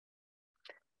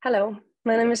Hello,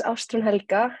 my name is Ástrún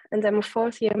Helga, and I'm a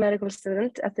fourth-year medical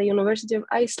student at the University of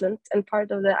Iceland and part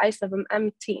of the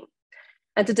iStopMM team.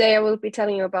 And today I will be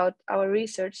telling you about our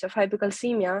research of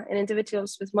hypercalcemia in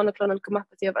individuals with monoclonal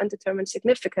gammopathy of undetermined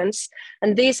significance.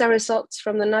 And these are results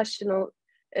from the national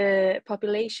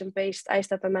population-based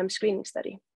iStopMM screening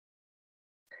study.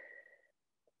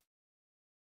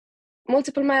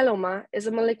 Multiple myeloma is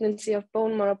a malignancy of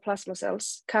bone marrow plasma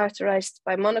cells characterized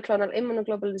by monoclonal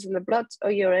immunoglobulins in the blood or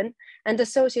urine and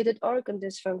associated organ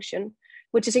dysfunction,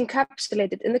 which is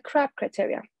encapsulated in the CRAB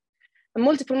criteria. A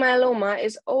multiple myeloma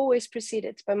is always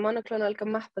preceded by monoclonal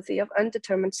gammopathy of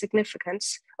undetermined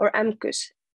significance, or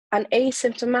MGUS, an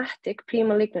asymptomatic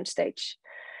premalignant stage.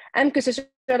 MGUS is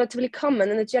relatively common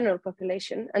in the general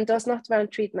population and does not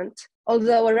warrant treatment,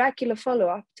 although a regular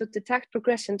follow-up to detect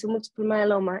progression to multiple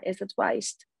myeloma is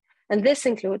advised. And this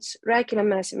includes regular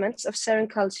measurements of serum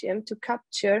calcium to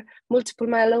capture multiple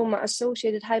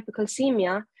myeloma-associated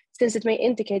hypercalcemia, since it may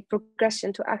indicate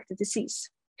progression to active disease.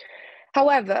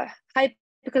 However,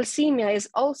 hypercalcemia is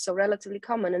also relatively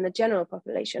common in the general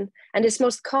population and is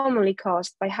most commonly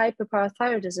caused by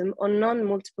hyperparathyroidism or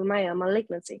non-multiple myeloma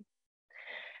malignancy.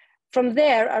 From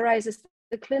there arises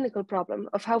the clinical problem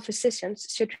of how physicians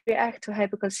should react to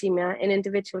hypercalcemia in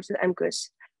individuals with MGUS,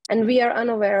 and we are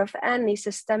unaware of any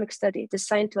systemic study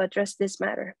designed to address this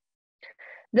matter.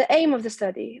 The aim of the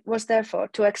study was therefore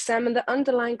to examine the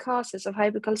underlying causes of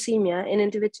hypercalcemia in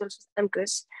individuals with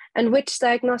MGUS and which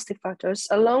diagnostic factors,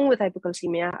 along with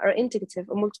hypercalcemia, are indicative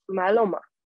of multiple myeloma.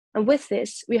 And with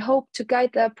this, we hope to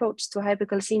guide the approach to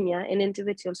hypercalcemia in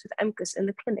individuals with MGUS in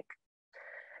the clinic.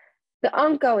 The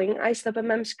ongoing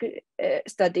iStopMM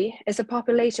study is a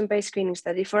population-based screening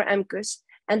study for MGUS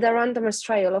and a randomized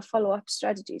trial of follow-up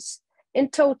strategies.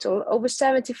 In total, over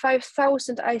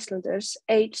 75,000 Icelanders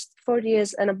aged 40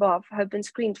 years and above have been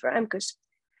screened for MGUS,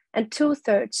 and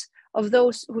 2/3 of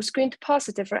those who screened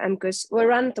positive for MGUS were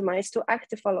randomized to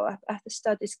active follow-up at the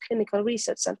study's clinical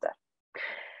research center.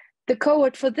 The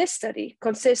cohort for this study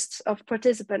consists of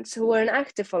participants who were in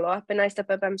active follow-up in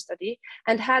iStopMM study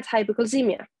and had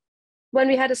hypercalcemia. When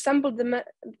we had assembled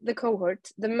the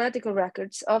cohort, the medical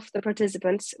records of the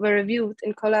participants were reviewed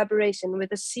in collaboration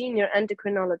with a senior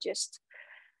endocrinologist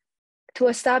to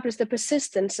establish the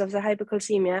persistence of the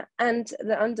hypercalcemia and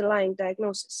the underlying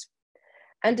diagnosis.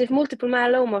 And if multiple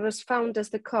myeloma was found as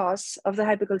the cause of the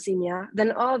hypercalcemia,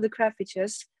 then all the CRAB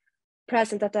features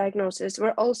present at diagnosis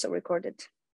were also recorded.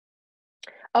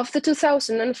 Of the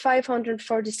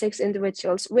 2,546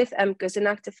 individuals with MGUS in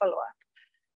active follow-up,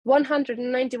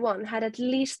 191 had at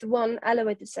least one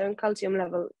elevated serum calcium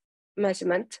level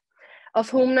measurement, of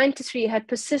whom 93 had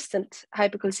persistent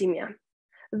hypercalcemia.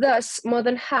 Thus, more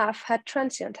than half had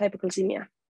transient hypercalcemia.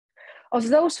 Of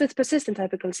those with persistent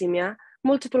hypercalcemia,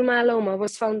 multiple myeloma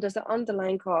was found as the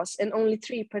underlying cause in only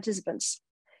 3 participants.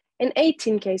 In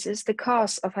 18 cases, the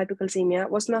cause of hypercalcemia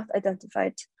was not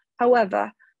identified.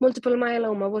 However, multiple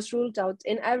myeloma was ruled out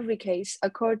in every case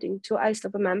according to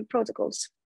iStopMM protocols.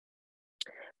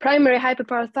 Primary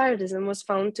hyperparathyroidism was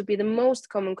found to be the most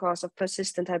common cause of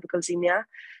persistent hypercalcemia,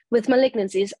 with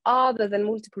malignancies other than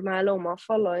multiple myeloma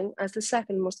following as the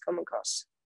second most common cause.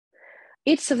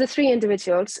 Each of the 3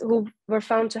 individuals who were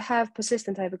found to have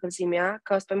persistent hypercalcemia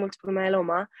caused by multiple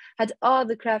myeloma had all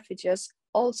the CRAB features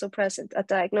also present at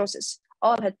diagnosis.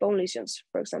 All had bone lesions,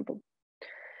 for example.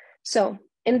 So,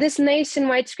 in this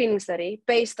nationwide screening study,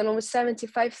 based on over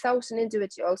 75,000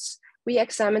 individuals, we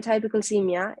examined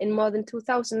hypercalcemia in more than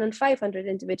 2,500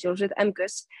 individuals with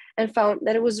MGUS and found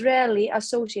that it was rarely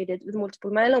associated with multiple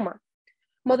myeloma.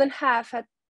 More than half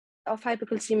of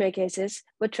hypercalcemia cases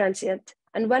were transient,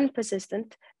 and when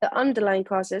persistent, the underlying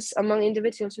causes among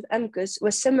individuals with MGUS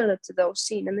were similar to those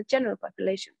seen in the general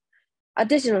population.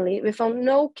 Additionally, we found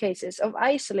no cases of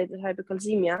isolated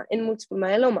hypercalcemia in multiple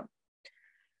myeloma.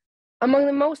 Among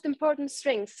the most important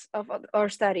strengths of our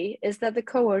study is that the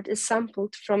cohort is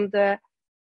sampled from the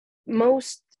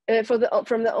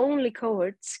only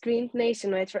cohort screened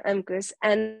nationwide for MGUS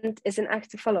and is in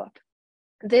active follow-up.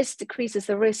 This decreases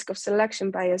the risk of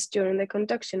selection bias during the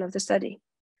conduction of the study.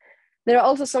 There are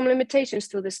also some limitations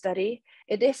to the study.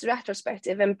 It is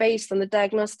retrospective and based on the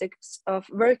diagnostics of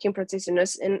working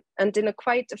practitioners, and in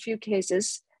quite a few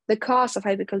cases, the cause of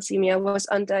hypercalcemia was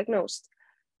undiagnosed.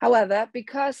 However,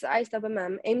 because the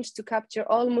iStopMM aims to capture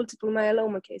all multiple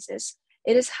myeloma cases,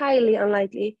 it is highly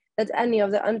unlikely that any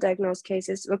of the undiagnosed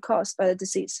cases were caused by the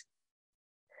disease.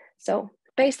 So,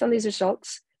 based on these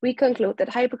results, we conclude that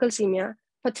hypercalcemia,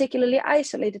 particularly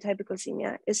isolated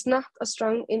hypercalcemia, is not a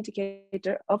strong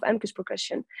indicator of MGUS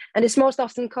progression and is most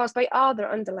often caused by other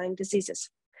underlying diseases.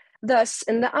 Thus,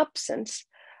 in the absence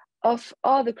of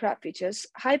all the CRAB features,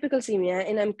 hypercalcemia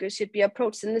in MGUS should be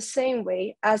approached in the same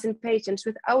way as in patients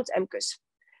without MGUS.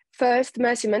 First,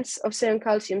 measurements of serum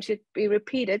calcium should be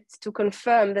repeated to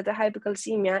confirm that the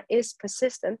hypercalcemia is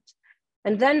persistent,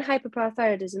 and then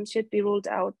hyperparathyroidism should be ruled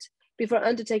out before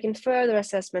undertaking further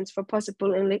assessments for possible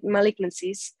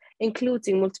malignancies,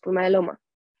 including multiple myeloma.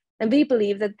 And we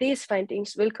believe that these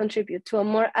findings will contribute to a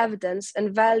more evidence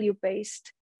and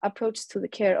value-based approach to the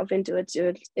care of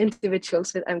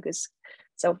individuals with MGUS.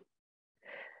 So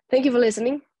thank you for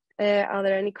listening. Are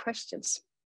there any questions?